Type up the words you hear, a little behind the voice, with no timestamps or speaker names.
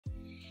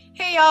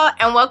Hey y'all,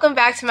 and welcome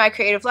back to My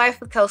Creative Life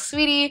with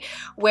Sweetie,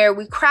 where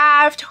we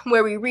craft,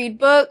 where we read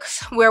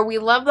books, where we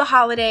love the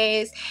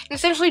holidays, and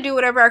essentially do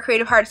whatever our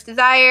creative hearts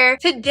desire.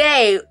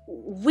 Today,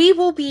 we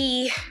will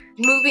be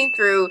moving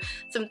through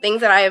some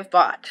things that I have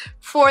bought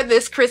for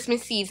this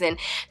Christmas season.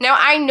 Now,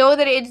 I know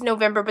that it's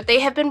November, but they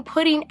have been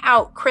putting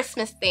out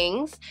Christmas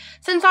things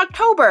since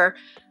October.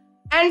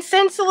 And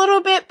since a little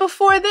bit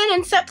before then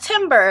in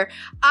September,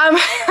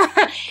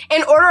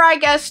 in order, I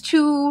guess,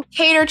 to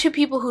cater to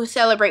people who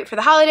celebrate for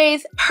the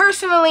holidays.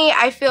 Personally,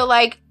 I feel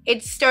like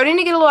it's starting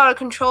to get a lot out of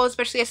control,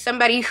 especially as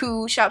somebody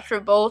who shops for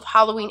both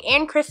Halloween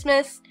and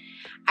Christmas.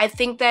 I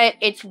think that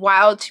it's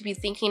wild to be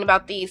thinking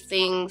about these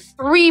things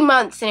 3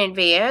 months in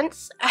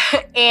advance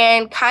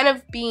and kind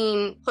of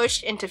being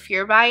pushed into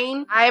fear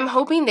buying. I'm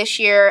hoping this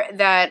year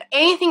that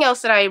anything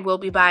else that I will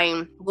be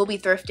buying will be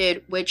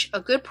thrifted, which a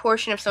good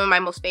portion of some of my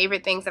most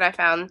favorite things that I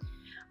found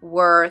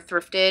were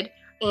thrifted.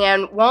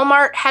 And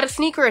Walmart had a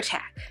sneaker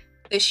attack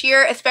this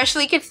year,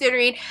 especially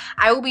considering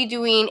I will be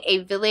doing a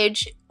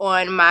village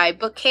on my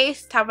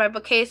bookcase, top of my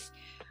bookcase,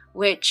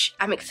 which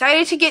I'm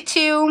excited to get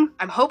to.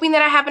 I'm hoping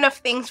that I have enough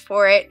things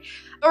for it.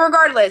 But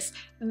regardless,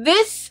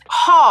 this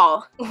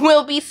haul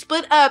will be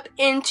split up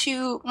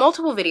into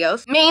multiple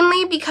videos,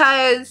 mainly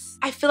because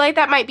I feel like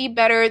that might be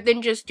better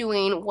than just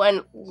doing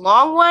one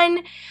long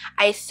one.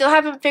 I still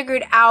haven't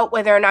figured out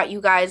whether or not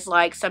you guys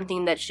like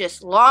something that's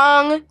just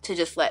long to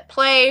just let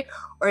play,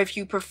 or if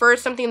you prefer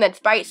something that's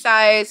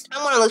bite-sized.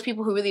 I'm one of those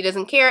people who really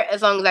doesn't care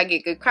as long as I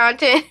get good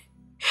content.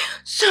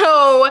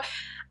 So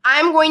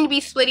I'm going to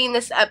be splitting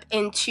this up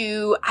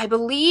into, I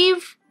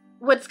believe,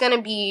 what's going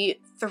to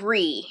be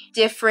 3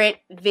 different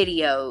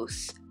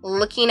videos.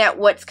 Looking at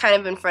what's kind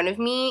of in front of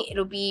me,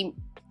 it'll be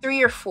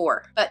 3 or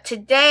 4. But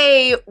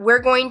today,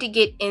 we're going to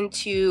get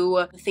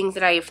into the things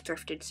that I have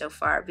thrifted so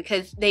far,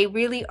 because they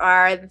really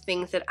are the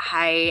things that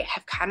I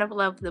have kind of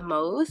loved the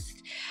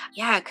most.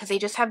 Yeah, because they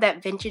just have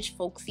that vintage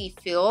folksy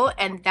feel,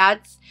 and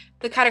that's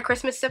the kind of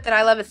Christmas stuff that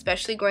I love,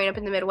 especially growing up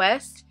in the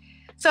Midwest.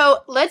 So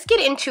let's get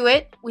into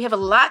it. We have a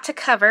lot to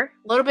cover.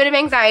 A little bit of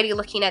anxiety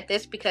looking at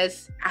this,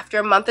 because after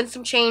a month and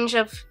some change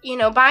of,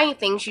 buying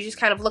things, you just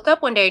kind of look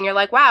up one day and you're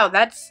like, wow,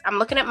 I'm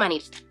looking at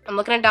money. I'm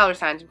looking at dollar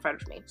signs in front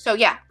of me. So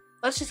yeah,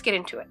 let's just get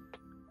into it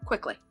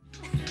quickly.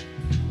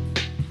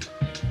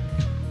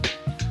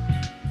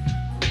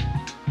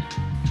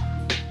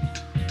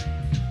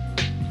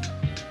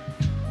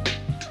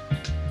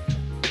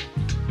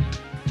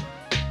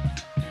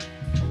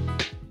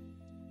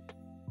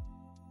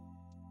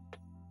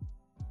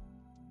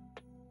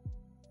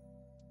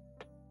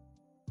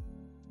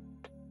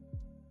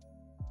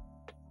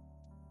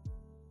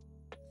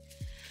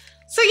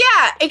 So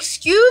yeah,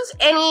 excuse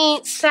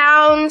any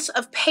sounds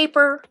of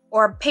paper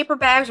or paper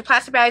bags or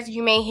plastic bags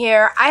you may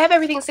hear. I have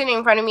everything sitting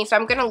in front of me, so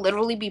I'm gonna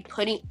literally be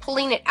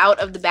pulling it out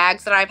of the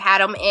bags that I've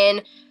had them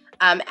in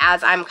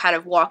as I'm kind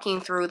of walking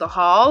through the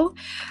haul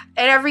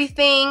and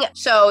everything.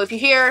 So if you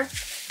hear,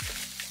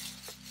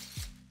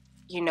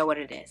 you know what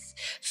it is.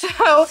 So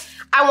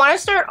I want to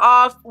start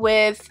off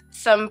with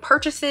some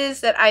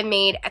purchases that I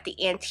made at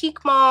the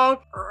antique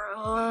mall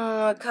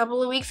a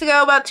couple of weeks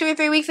ago, about 2 or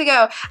 3 weeks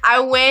ago. I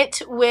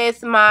went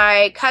with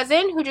my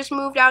cousin who just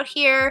moved out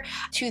here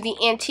to the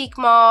antique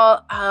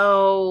mall.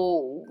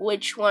 Oh,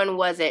 which one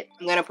was it?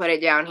 I'm gonna put it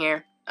down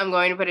here. I'm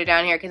going to put it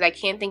down here because I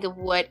can't think of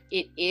what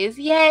it is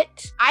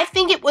yet. I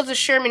think it was a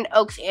Sherman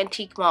Oaks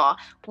antique mall.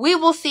 We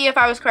will see if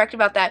I was correct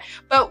about that.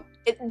 But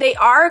they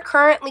are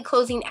currently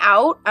closing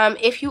out.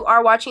 If you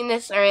are watching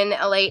this or in the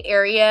LA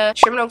area,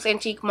 Sherman Oaks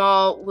Antique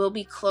Mall will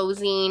be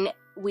closing,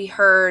 we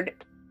heard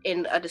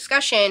in a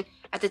discussion,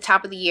 at the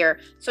top of the year.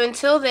 So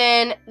until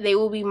then, they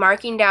will be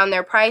marking down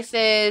their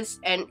prices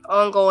and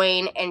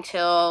ongoing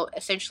until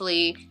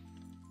essentially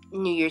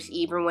New Year's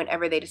Eve or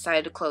whenever they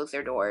decided to close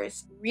their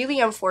doors. Really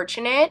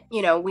unfortunate.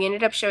 We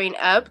ended up showing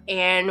up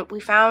and we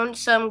found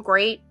some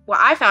great,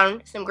 I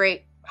found some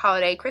great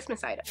holiday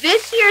Christmas items.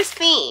 This year's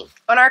theme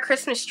on our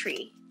Christmas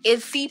tree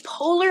is the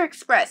Polar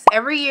Express.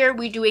 Every year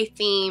we do a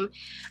theme.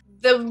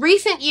 The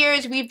recent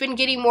years we've been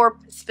getting more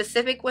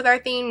specific with our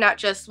theme, not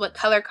just what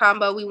color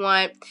combo we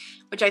want,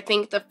 which I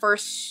think the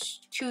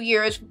first 2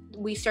 years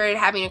we started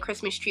having a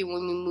Christmas tree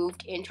when we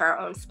moved into our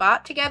own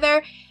spot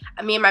together,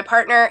 me and my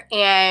partner,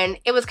 and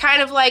it was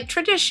kind of like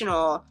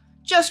traditional,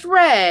 just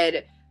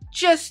red,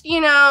 just,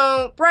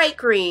 bright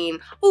green,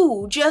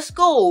 ooh, just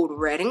gold,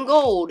 red and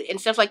gold,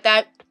 and stuff like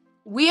that.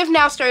 We have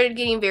now started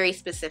getting very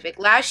specific.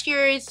 Last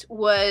year's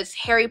was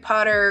Harry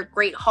Potter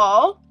Great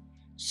Hall.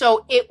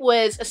 So it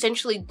was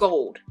essentially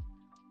gold.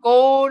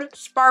 Gold,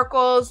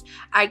 sparkles.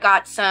 I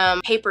got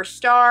some paper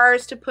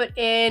stars to put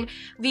in.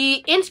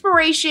 The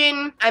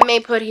inspiration I may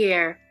put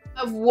here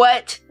of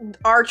what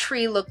our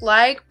tree looked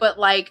like, but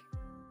like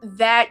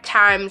that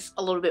times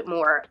a little bit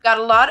more. Got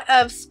a lot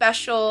of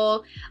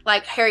special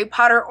like Harry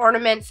Potter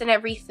ornaments and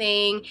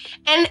everything,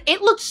 and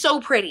it looked so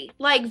pretty,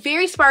 like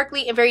very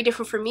sparkly and very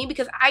different for me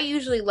because I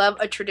usually love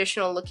a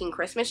traditional looking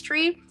Christmas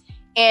tree.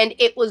 and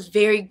it was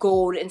very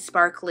gold and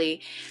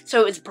sparkly.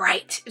 So it was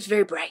bright. It was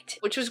very bright,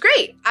 which was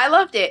great. I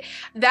loved it.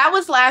 That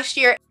was last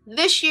year.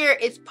 This year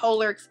is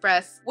Polar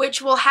Express,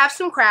 which will have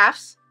some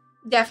crafts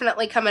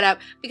definitely coming up,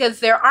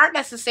 because there are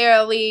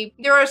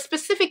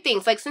specific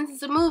things, like since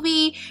it's a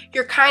movie,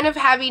 you're kind of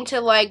having to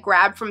like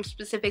grab from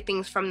specific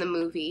things from the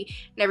movie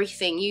and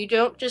everything. You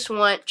don't just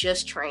want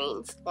just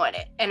trains on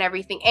it and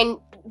everything, and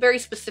very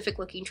specific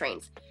looking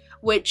trains,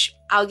 which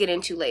I'll get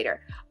into later.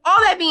 All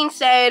that being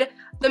said,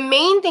 the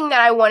main thing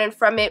that I wanted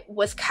from it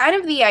was kind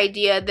of the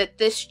idea that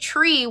this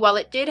tree, while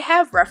it did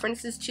have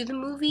references to the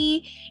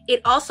movie,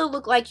 it also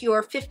looked like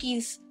your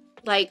 50s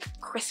like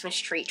Christmas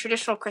tree,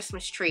 traditional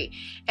Christmas tree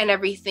and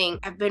everything.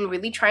 I've been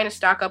really trying to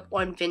stock up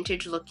on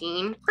vintage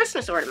looking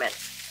Christmas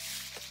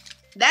ornaments.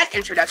 That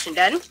introduction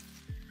done,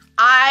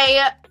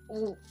 I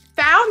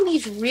found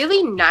these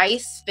really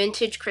nice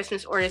vintage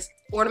Christmas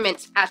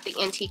ornaments at the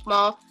antique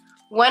mall.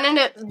 One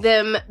of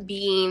them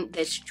being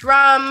this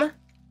drum.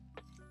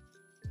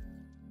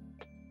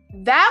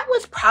 That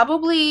was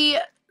probably,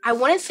 I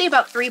want to say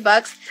about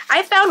 $3.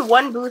 I found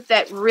one booth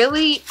that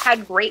really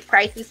had great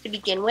prices to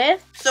begin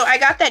with. So I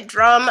got that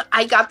drum.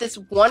 I got this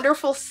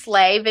wonderful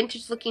sleigh,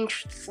 vintage looking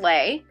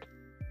sleigh.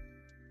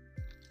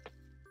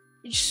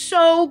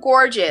 So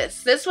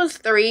gorgeous. This was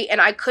 $3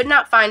 and I could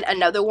not find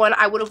another one.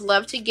 I would have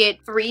loved to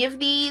get 3 of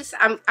these.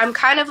 I'm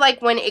kind of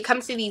like, when it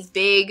comes to these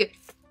big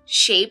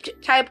shaped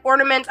type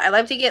ornaments, I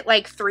love to get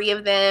like 3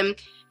 of them,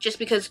 just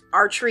because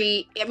our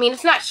tree, I mean,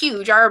 it's not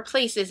huge. Our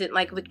place isn't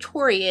like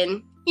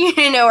Victorian,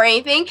 you know, or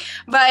anything,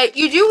 but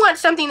you do want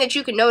something that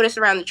you can notice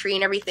around the tree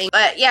and everything.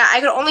 But yeah, I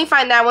could only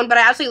find that one, but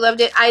I absolutely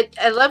loved it.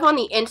 I love on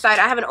the inside,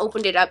 I haven't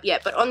opened it up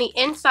yet, but on the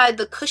inside,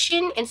 the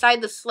cushion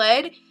inside the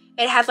sled,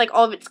 it has like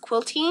all of its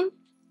quilting.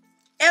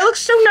 It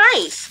looks so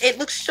nice. It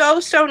looks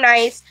so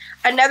nice.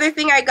 Another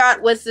thing I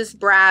got was this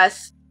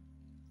brass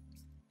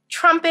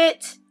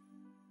trumpet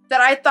that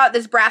I thought,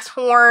 this brass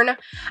horn,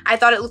 I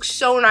thought it looked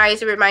so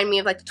nice. It reminded me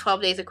of like the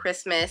 12 Days of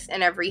Christmas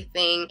and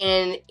everything.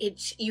 And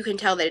you can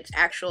tell that it's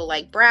actual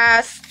like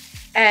brass.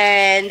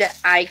 And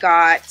I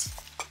got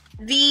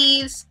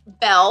these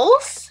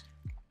bells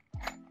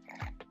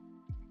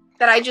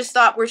that I just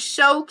thought were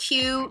so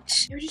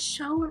cute. They're just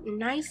so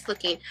nice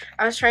looking.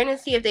 I was trying to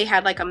see if they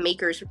had like a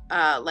maker's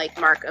like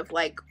mark of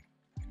like,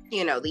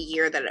 you know, the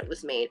year that it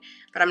was made,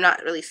 but I'm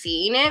not really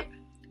seeing it.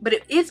 But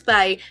it is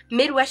by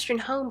Midwestern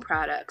Home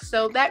Products,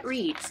 so that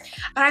reads.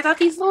 But I thought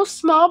these little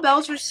small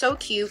bells were so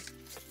cute.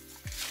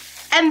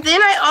 And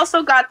then I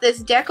also got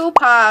this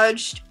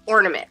decoupaged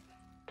ornament.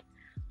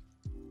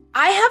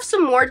 I have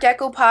some more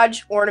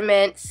decoupage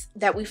ornaments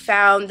that we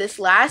found this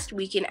last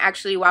weekend,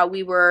 actually, while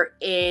we were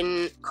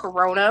in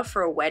Corona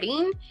for a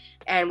wedding,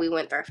 and we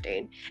went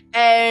thrifting.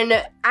 And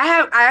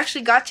I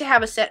actually got to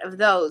have a set of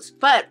those.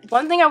 But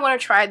one thing I want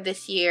to try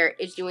this year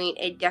is doing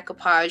a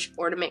decoupage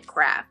ornament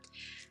craft.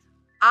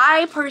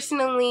 I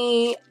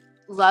personally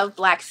love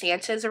black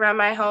Santas around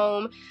my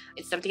home.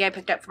 It's something I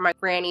picked up from my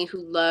granny, who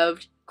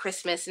loved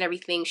Christmas and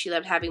everything. She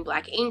loved having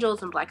black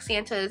angels and black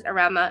Santas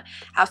around the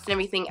house and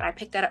everything, and I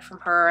picked that up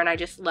from her, and I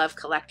just love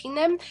collecting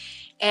them.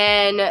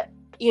 And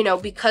you know,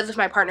 because of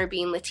my partner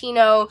being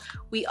Latino,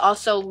 we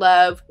also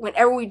love,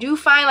 whenever we do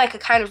find like a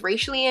kind of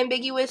racially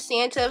ambiguous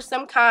Santa of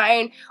some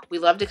kind, we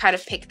love to kind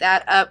of pick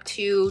that up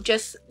too,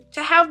 just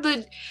to have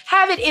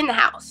it in the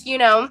house, you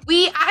know.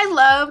 I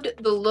loved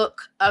the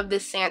look of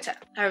this Santa.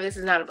 However, this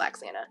is not a black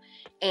Santa.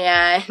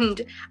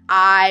 And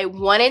I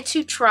wanted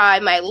to try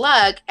my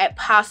luck at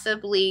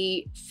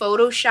possibly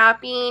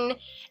photoshopping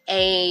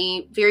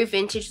a very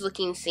vintage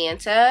looking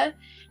Santa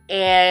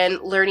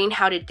and learning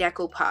how to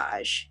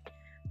decoupage,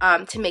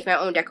 to make my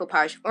own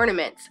decoupage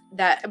ornaments.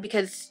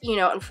 Because, you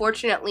know,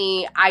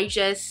 unfortunately,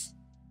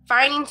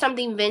 finding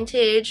something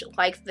vintage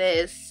like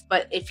this,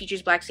 but it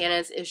features black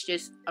Santas, is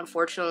just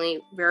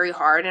unfortunately very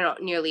hard and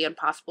nearly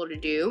impossible to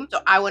do.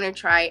 So I want to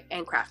try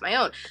and craft my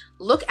own.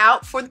 Look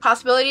out for the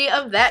possibility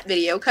of that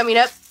video coming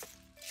up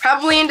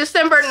probably in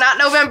December, not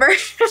November.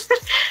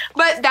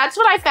 But that's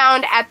what I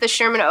found at the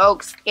Sherman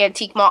Oaks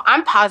Antique Mall.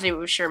 I'm positive it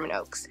was Sherman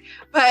Oaks,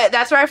 but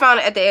that's where I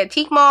found it, at the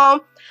Antique Mall.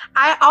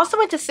 I also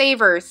went to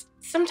Savers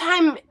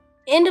sometime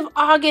end of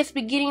August,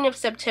 beginning of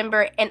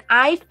September, and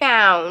I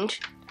found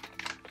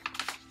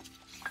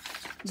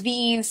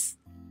these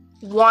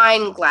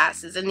wine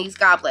glasses and these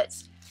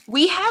goblets.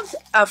 We have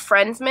a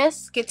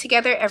Friendsmas get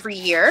together every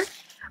year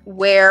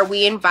where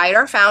we invite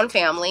our found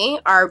family,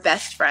 our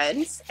best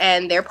friends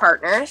and their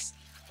partners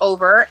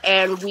over,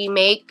 and we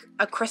make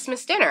a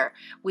Christmas dinner.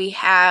 We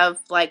have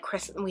like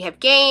we have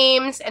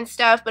games and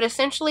stuff, but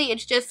essentially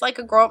it's just like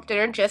a grown-up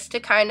dinner, just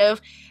to kind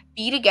of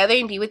be together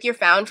and be with your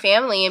found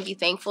family and be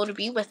thankful to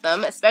be with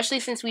them, especially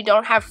since we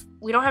don't have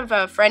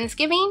a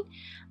Friendsgiving.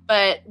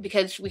 But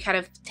because we kind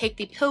of take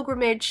the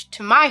pilgrimage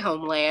to my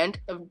homeland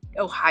of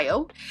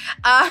Ohio,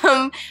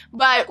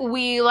 but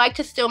we like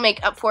to still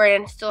make up for it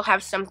and still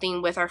have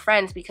something with our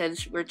friends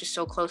because we're just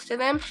so close to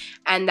them,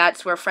 and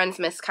that's where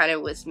Friendsmas kind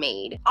of was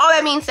made. All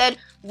that being said,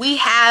 we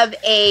have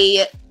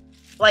a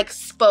like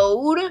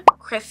Spode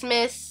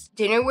Christmas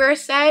dinnerware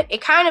set.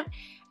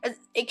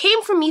 It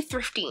came from me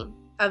thrifting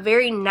a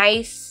very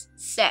nice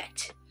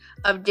set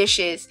of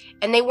dishes,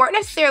 and they weren't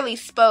necessarily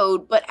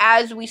spode, but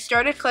as we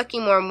started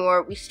collecting more and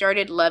more, we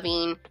started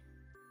loving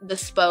the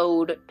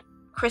spode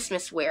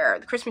Christmas ware,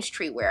 the Christmas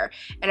tree ware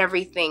and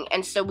everything.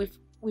 And so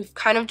we've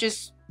kind of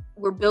just,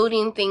 we're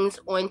building things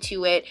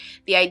onto it.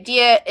 The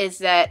idea is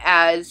that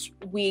as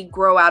we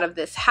grow out of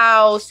this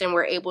house and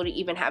we're able to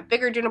even have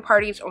bigger dinner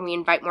parties, or we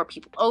invite more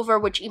people over,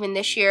 which even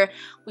this year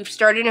we've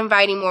started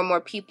inviting more and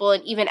more people,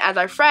 and even as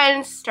our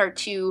friends start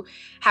to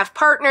have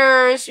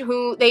partners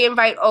who they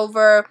invite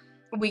over,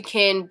 we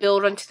can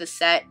build onto the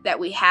set that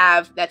we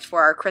have that's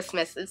for our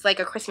Christmas. It's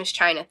like a Christmas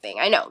China thing.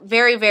 I know,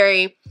 very,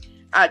 very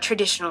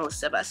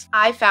traditionalist of us.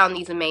 I found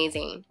these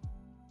amazing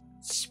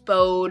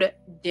spode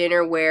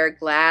dinnerware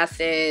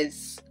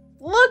glasses.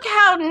 Look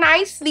how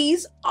nice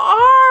these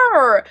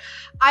are.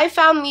 I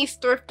found these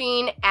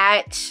thrifting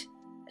at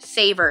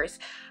Savers.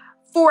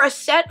 For a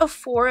set of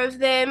 4 of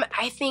them,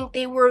 I think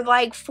they were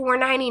like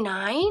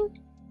 $4.99.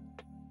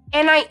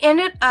 And I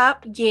ended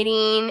up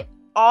getting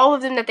all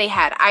of them that they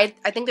had. I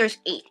think there's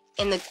 8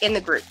 in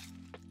the group.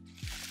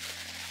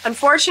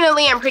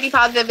 Unfortunately, I'm pretty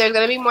positive there's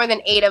gonna be more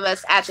than 8 of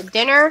us at the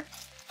dinner.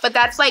 But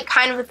that's like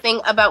kind of the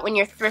thing about when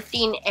you're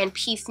thrifting and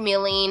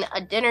piecemealing a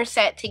dinner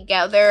set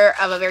together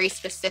of a very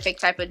specific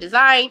type of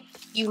design.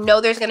 You know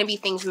there's going to be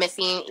things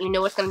missing. You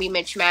know it's going to be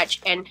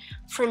mismatched. And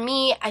for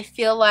me, I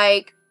feel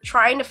like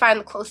trying to find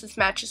the closest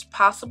matches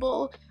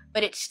possible,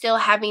 but it's still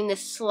having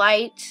this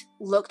slight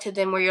look to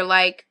them where you're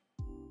like,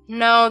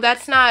 no,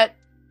 that's not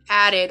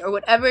added or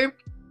whatever.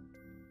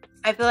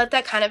 I feel like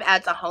that kind of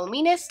adds a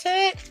hominess to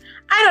it.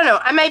 I don't know.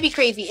 I might be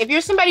crazy. If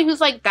you're somebody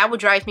who's like, that would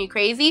drive me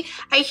crazy,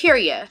 I hear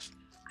you.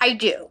 I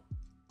do.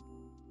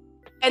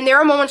 And there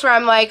are moments where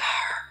I'm like,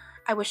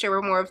 I wish there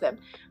were more of them.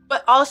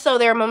 But also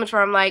there are moments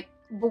where I'm like,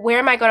 but where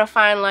am I going to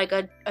find like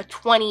a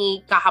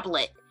 20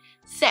 goblet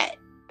set?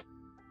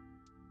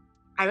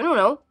 I don't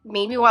know.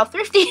 Maybe while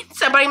thrifting,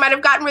 somebody might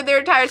have gotten rid of their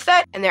entire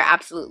set. And they're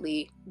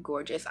absolutely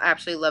gorgeous. I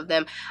absolutely love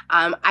them.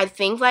 I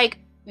think like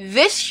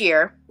this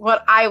year,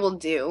 what I will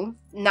do,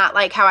 not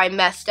like how I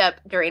messed up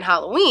during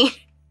Halloween,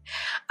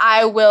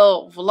 I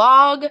will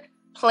vlog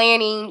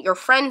planning your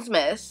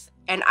Friendsmas.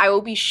 And I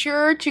will be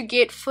sure to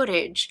get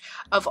footage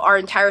of our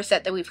entire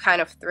set that we've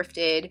kind of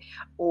thrifted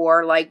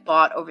or like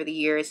bought over the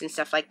years and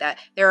stuff like that.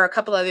 There are a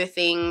couple other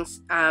things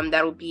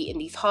that will be in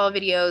these haul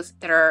videos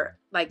that are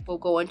like, we'll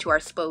go into our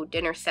spode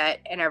dinner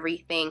set and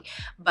everything.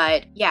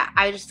 But yeah,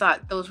 I just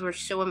thought those were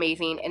so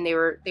amazing, and they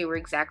were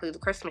exactly the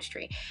Christmas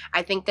tree.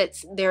 I think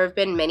that there have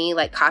been many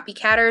like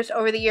copycatters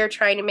over the year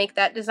trying to make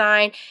that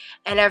design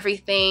and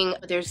everything.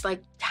 But there's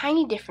like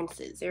tiny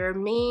differences. There are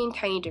main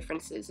tiny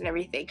differences and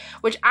everything,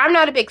 which I'm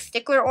not a big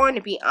stickler on,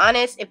 to be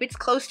honest. If it's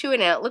close to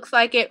it and it looks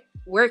like it,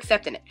 we're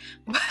accepting it.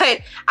 But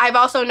I've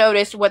also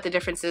noticed what the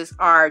differences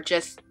are,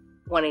 just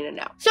wanting to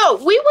know. So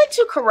we went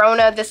to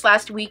Corona this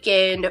last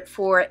weekend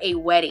for a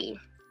wedding.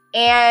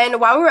 And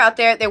while we were out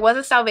there, there was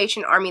a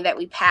Salvation Army that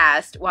we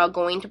passed while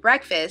going to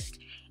breakfast.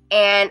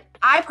 And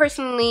I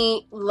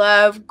personally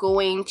love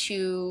going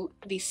to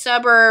the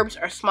suburbs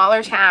or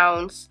smaller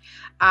towns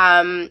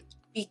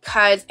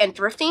because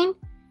thrifting.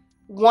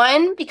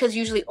 One, because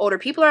usually older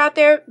people are out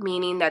there,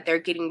 meaning that they're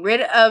getting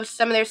rid of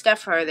some of their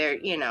stuff, or they're,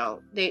 you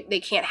know,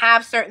 they can't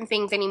have certain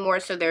things anymore,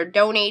 so they're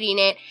donating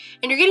it,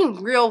 and you're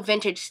getting real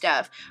vintage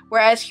stuff.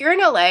 Whereas here in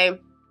LA,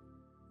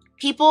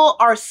 people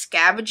are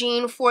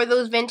scavenging for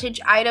those vintage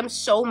items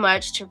so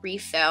much to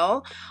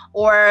resell,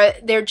 or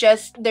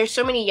there's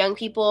so many young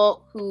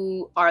people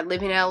who are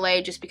living in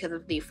LA just because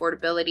of the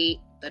affordability,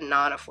 the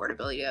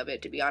non-affordability of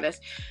it, to be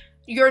honest.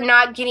 You're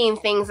not getting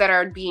things that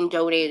are being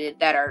donated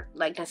that are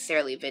like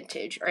necessarily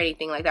vintage or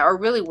anything like that, or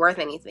really worth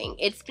anything.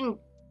 It's been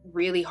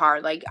really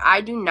hard. Like,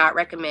 I do not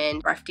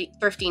recommend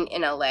thrifting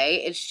in LA.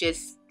 It's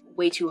just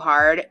way too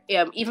hard.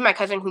 Even my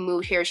cousin who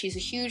moved here, she's a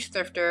huge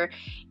thrifter,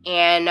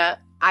 and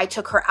I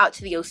took her out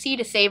to the OC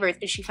to Savers,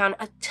 and she found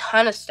a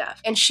ton of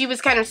stuff. And she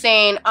was kind of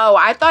saying, oh,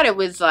 I thought it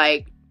was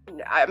like,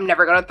 I'm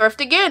never gonna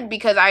thrift again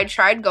because I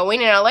tried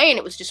going in LA and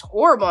it was just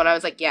horrible. And I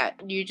was like, yeah,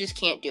 you just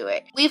can't do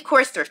it. We of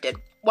course thrifted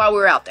while we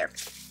were out there.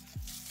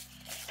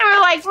 And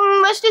we're like,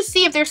 let's just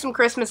see if there's some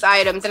Christmas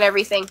items and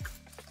everything.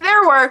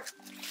 There were.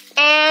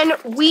 And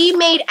we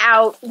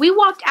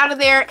walked out of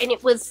there, and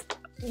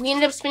we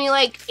ended up spending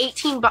like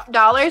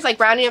 $18, like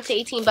rounding up to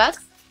 18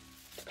 bucks.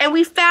 And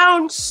we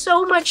found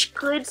so much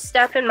good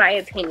stuff, in my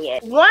opinion.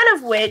 One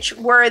of which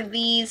were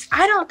these,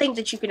 I don't think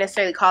that you can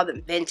necessarily call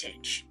them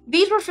vintage.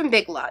 These were from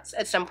Big Lots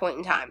at some point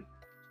in time.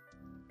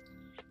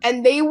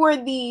 And they were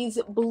these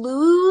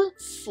blue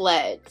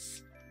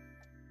sleds.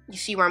 You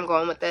see where I'm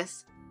going with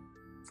this?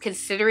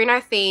 Considering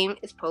our theme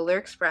is Polar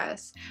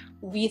Express,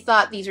 we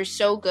thought these are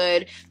so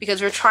good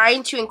because we're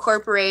trying to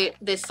incorporate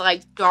this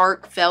like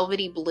dark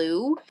velvety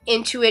blue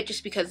into it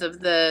just because of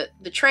the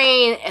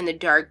train and the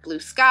dark blue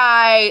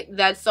sky.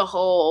 That's the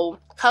whole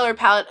color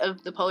palette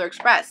of the Polar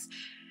Express.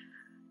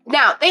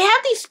 Now, they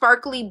have these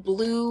sparkly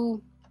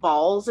blue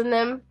balls in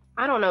them.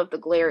 I don't know if the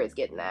glare is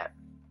getting that.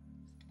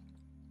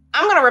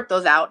 I'm gonna rip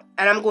those out,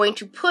 and I'm going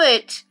to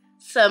put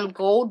some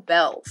gold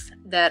bells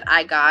that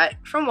I got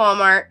from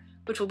Walmart,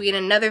 which will be in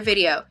another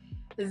video.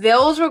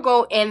 Those will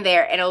go in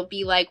there, and it'll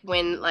be like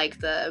when like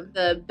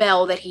the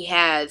bell that he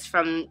has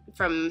from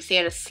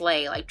Santa's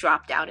sleigh like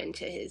dropped down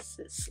into his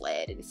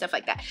sled and stuff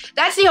like that.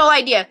 That's the whole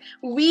idea.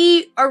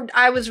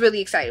 I was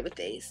really excited with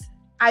these.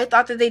 I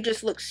thought that they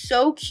just looked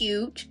so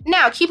cute.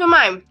 Now, keep in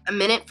mind, a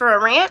minute for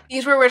a rant.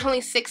 These were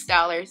originally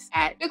 $6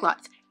 at Big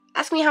Lots.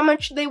 Ask me how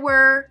much they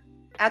were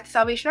at the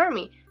Salvation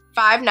Army.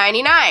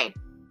 $5.99.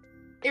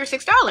 They were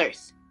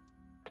 $6.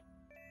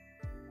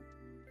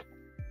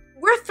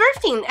 We're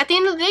thrifting. At the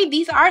end of the day,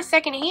 these are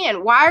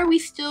secondhand. Why are we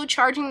still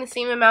charging the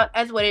same amount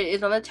as what it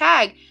is on the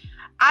tag?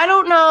 I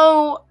don't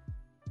know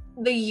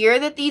the year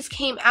that these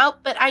came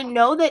out, but I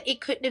know that it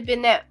couldn't have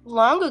been that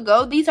long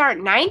ago. These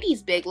aren't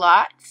 90s Big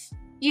Lots,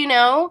 you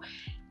know?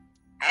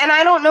 And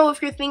I don't know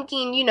if you're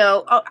thinking, you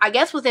know, oh, I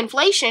guess with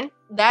inflation,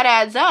 that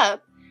adds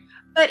up.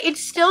 But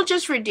it's still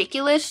just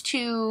ridiculous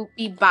to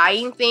be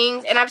buying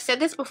things. And I've said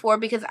this before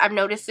because I've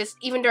noticed this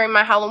even during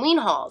my Halloween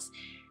hauls.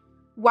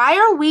 Why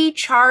are we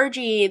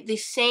charging the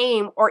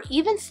same or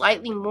even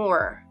slightly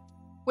more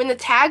when the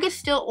tag is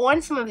still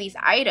on some of these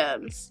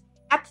items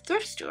at the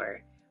thrift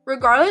store?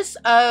 Regardless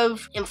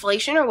of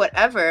inflation or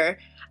whatever,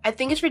 I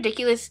think it's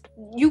ridiculous.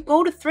 You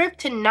go to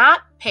thrift to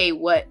not pay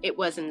what it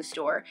was in the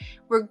store,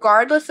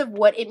 regardless of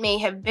what it may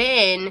have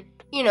been,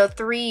 you know,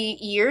 3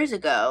 years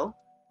ago.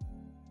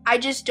 I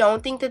just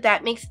don't think that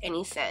that makes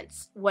any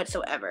sense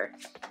whatsoever.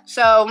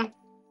 So,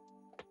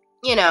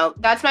 you know,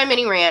 that's my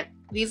mini rant.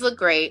 These look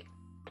great.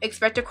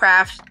 Expect a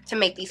craft to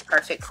make these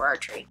perfect for our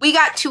tree. We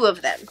got 2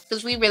 of them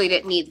because we really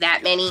didn't need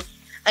that many.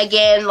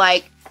 Again,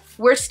 like,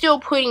 we're still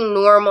putting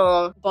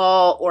normal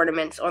ball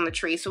ornaments on the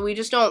tree. So we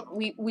just don't,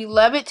 we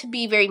love it to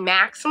be very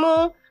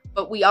maximal,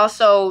 but we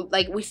also,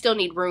 like, we still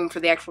need room for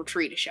the actual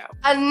tree to show.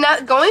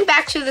 Going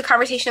back to the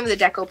conversation of the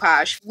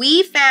decoupage,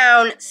 we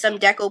found some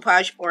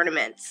decoupage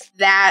ornaments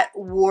that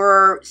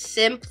were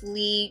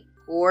simply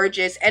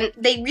gorgeous. And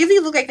they really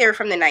look like they were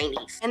from the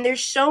 90s. And they're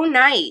so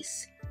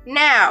nice.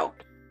 Now,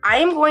 I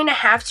am going to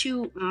have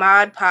to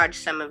Mod Podge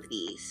some of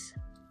these.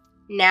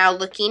 Now,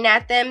 looking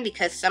at them,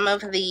 because some of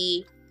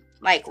the,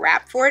 like,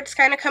 wrap for it's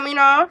kind of coming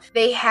off.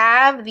 They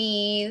have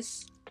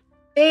these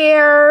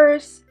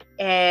bears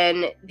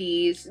and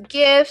these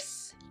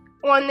gifts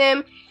on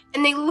them,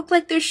 and they look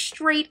like they're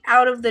straight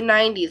out of the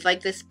 90s,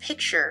 like this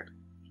picture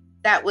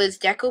that was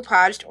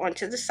decoupaged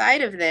onto the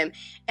side of them.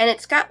 And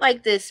it's got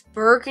like this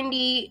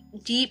burgundy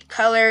deep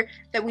color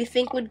that we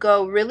think would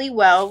go really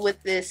well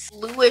with this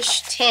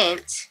bluish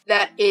tint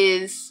that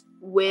is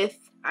with,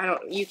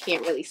 you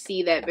can't really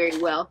see that very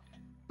well,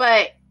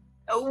 but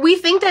we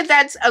think that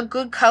that's a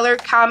good color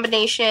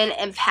combination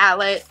and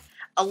palette,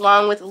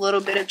 along with a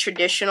little bit of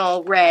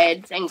traditional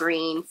reds and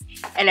greens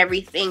and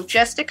everything,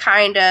 just to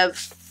kind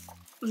of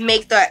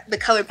make the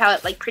color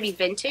palette like pretty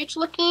vintage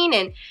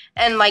looking,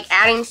 and like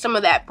adding some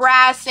of that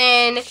brass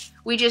in.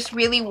 We just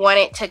really want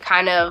it to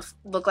kind of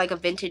look like a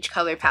vintage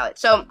color palette.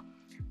 So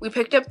we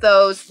picked up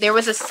those. There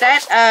was a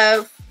set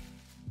of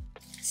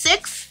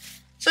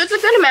 6, so it's a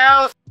good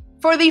amount.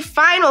 For the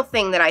final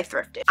thing that I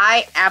thrifted,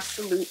 I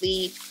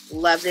absolutely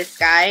love this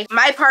guy.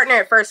 My partner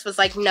at first was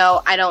like,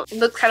 no, I don't.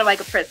 Look kind of like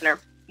a prisoner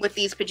with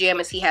these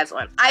pajamas he has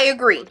on. I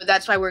agree, but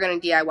that's why we're gonna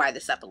DIY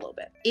this up a little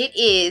bit. It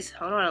is,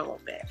 hold on a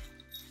little bit.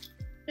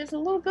 There's a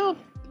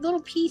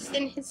little piece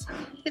in his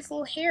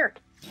little hair.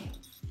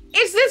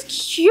 It's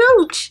this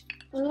cute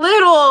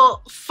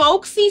little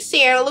folksy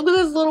Santa. Look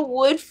at his little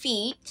wood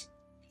feet.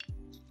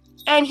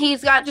 And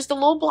he's got just a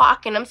little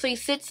block in him, so he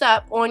sits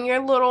up on your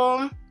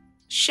little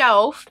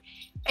shelf.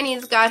 And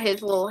he's got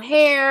his little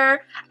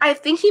hair. I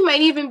think he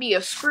might even be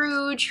a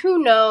Scrooge.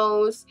 Who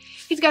knows?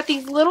 He's got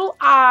these little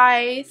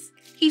eyes.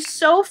 He's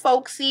so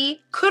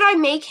folksy. Could I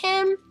make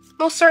him?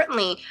 Most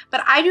certainly.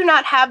 But I do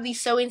not have the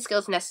sewing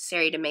skills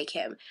necessary to make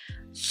him.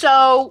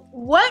 So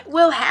what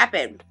will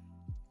happen?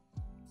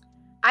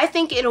 I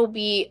think it'll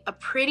be a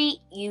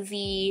pretty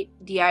easy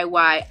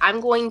DIY. I'm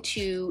going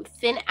to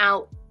thin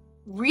out,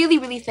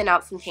 really thin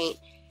out some paint.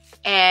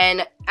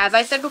 And as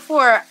I said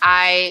before,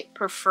 I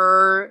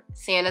prefer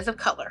Santas of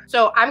color.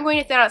 So I'm going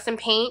to thin out some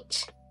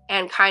paint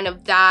and kind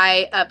of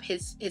dye up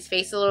his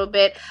face a little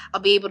bit.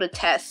 I'll be able to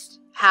test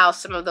how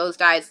some of those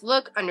dyes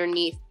look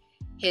underneath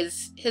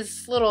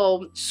his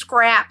little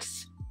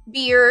scraps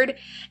beard.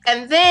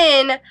 And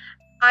then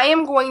I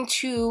am going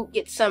to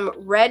get some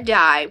red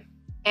dye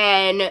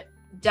and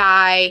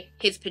dye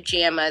his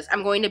pajamas.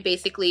 I'm going to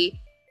basically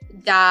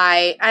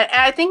dye,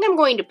 I think I'm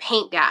going to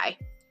paint dye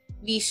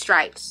these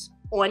stripes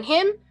on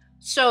him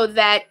so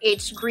that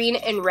it's green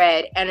and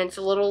red, and it's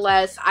a little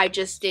less, I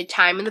just did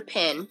time in the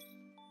pen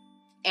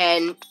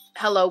and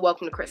hello,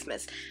 welcome to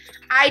Christmas.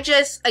 I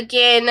just,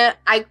 again,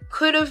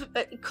 could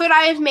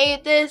I have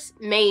made this?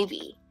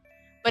 Maybe.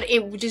 But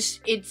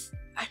it's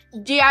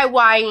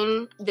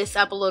DIYing this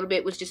up a little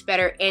bit was just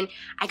better, and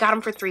I got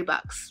them for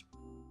 $3.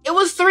 It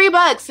was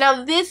 $3.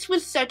 Now, this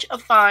was such a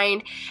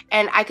find,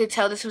 and I could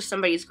tell this was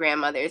somebody's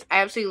grandmother's.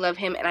 I absolutely love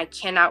him, and I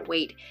cannot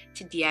wait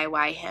to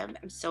DIY him.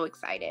 I'm so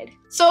excited.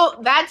 So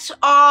that's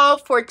all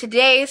for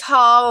today's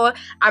haul.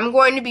 I'm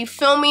going to be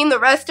filming the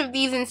rest of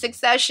these in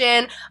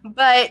succession,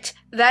 but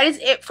that is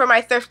it for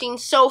my thrifting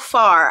so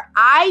far.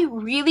 I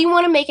really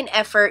want to make an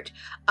effort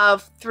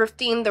of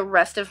thrifting the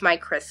rest of my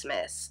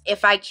Christmas.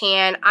 If I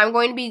can, I'm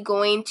going to be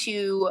going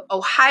to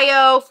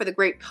Ohio for the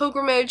Great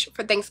Pilgrimage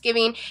for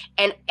Thanksgiving,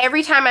 and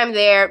every time I'm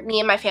there, me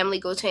and my family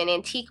go to an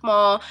antique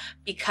mall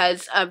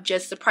because of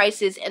just the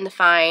prices and the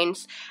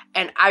finds,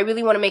 and I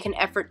really want to make an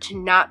effort to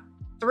not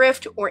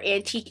thrift or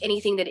antique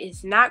anything that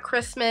is not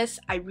Christmas.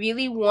 I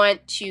really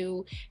want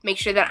to make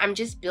sure that I'm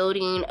just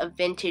building a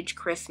vintage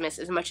Christmas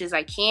as much as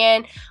I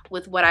can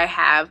with what I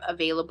have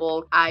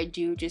available. I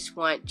do just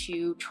want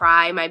to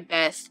try my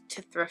best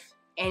to thrift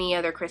any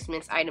other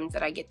Christmas items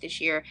that I get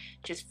this year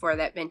just for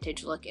that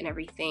vintage look and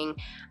everything.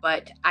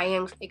 But I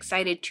am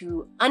excited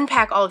to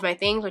unpack all of my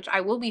things, which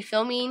I will be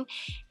filming,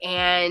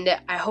 and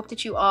I hope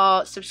that you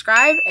all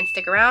subscribe and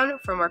stick around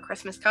for more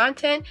Christmas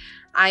content.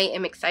 I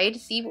am excited to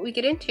see what we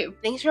get into.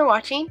 Thanks for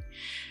watching,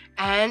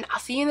 and I'll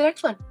see you in the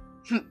next one.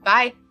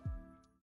 Bye.